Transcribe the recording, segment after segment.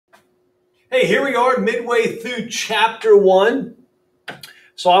Hey, here we are midway through chapter 1.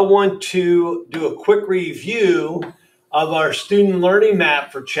 So I want to do a quick review of our student learning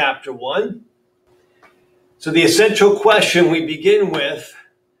map for chapter 1. So the essential question we begin with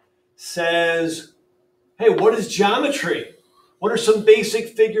says, hey, what is geometry? What are some basic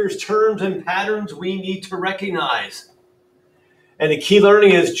figures, terms, and patterns we need to recognize? And the key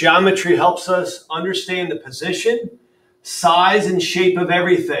learning is geometry helps us understand the position, size, and shape of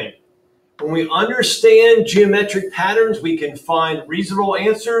everything. When we understand geometric patterns, we can find reasonable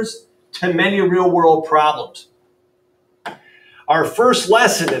answers to many real-world problems. Our first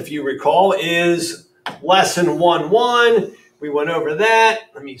lesson, if you recall, is lesson 1.1. We went over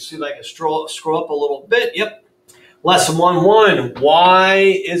that. Let me see if I can scroll up a little bit. Yep. Lesson 1.1, why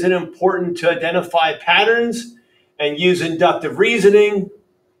is it important to identify patterns and use inductive reasoning?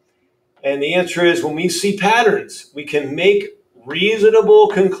 And the answer is when we see patterns, we can make reasonable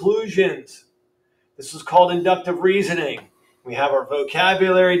conclusions. This is called inductive reasoning. We have our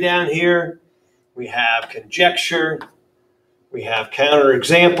vocabulary down here. We have conjecture. We have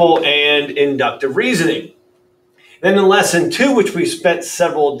counterexample and inductive reasoning. Then in lesson 2, which we spent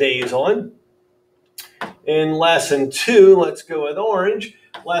several days on, in lesson 2, let's go with orange.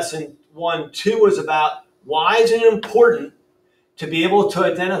 Lesson 1.2 was about why is it important to be able to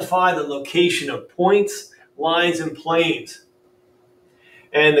identify the location of points, lines, and planes.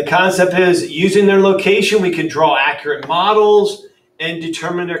 And the concept is using their location, we can draw accurate models and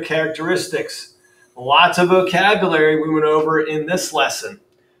determine their characteristics. Lots of vocabulary we went over in this lesson.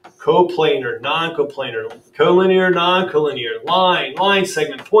 Coplanar, non-coplanar, collinear, non-collinear, line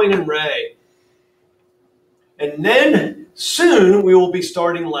segment, point, and ray. And then soon we will be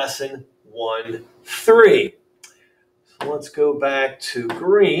starting lesson 1.3. So let's go back to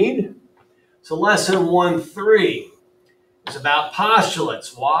green. So lesson 1.3 is about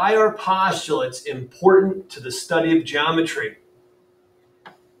postulates. Why are postulates important to the study of geometry?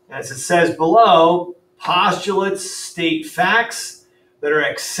 As it says below, postulates state facts that are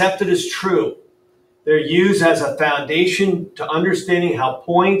accepted as true. They're used as a foundation to understanding how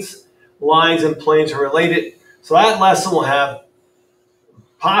points, lines, and planes are related. So that lesson will have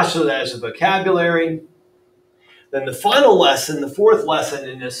postulate as a vocabulary. Then the final lesson, the fourth lesson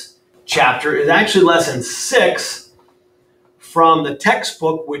in this chapter, is actually lesson 6 from the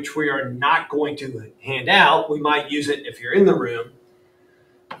textbook, which we are not going to hand out. We might use it if you're in the room.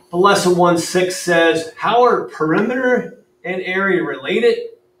 The lesson 1.6 says, how are perimeter and area related?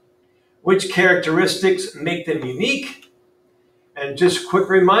 Which characteristics make them unique? And just a quick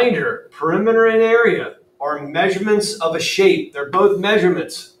reminder, perimeter and area are measurements of a shape. They're both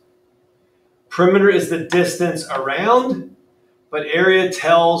measurements. Perimeter is the distance around, but area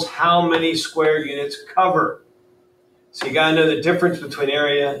tells how many square units cover. So you got to know the difference between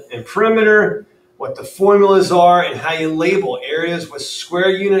area and perimeter, what the formulas are, and how you label areas with square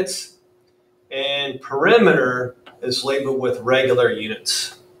units, and perimeter is labeled with regular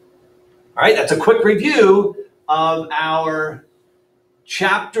units. All right, that's a quick review of our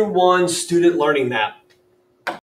Chapter 1 student learning map.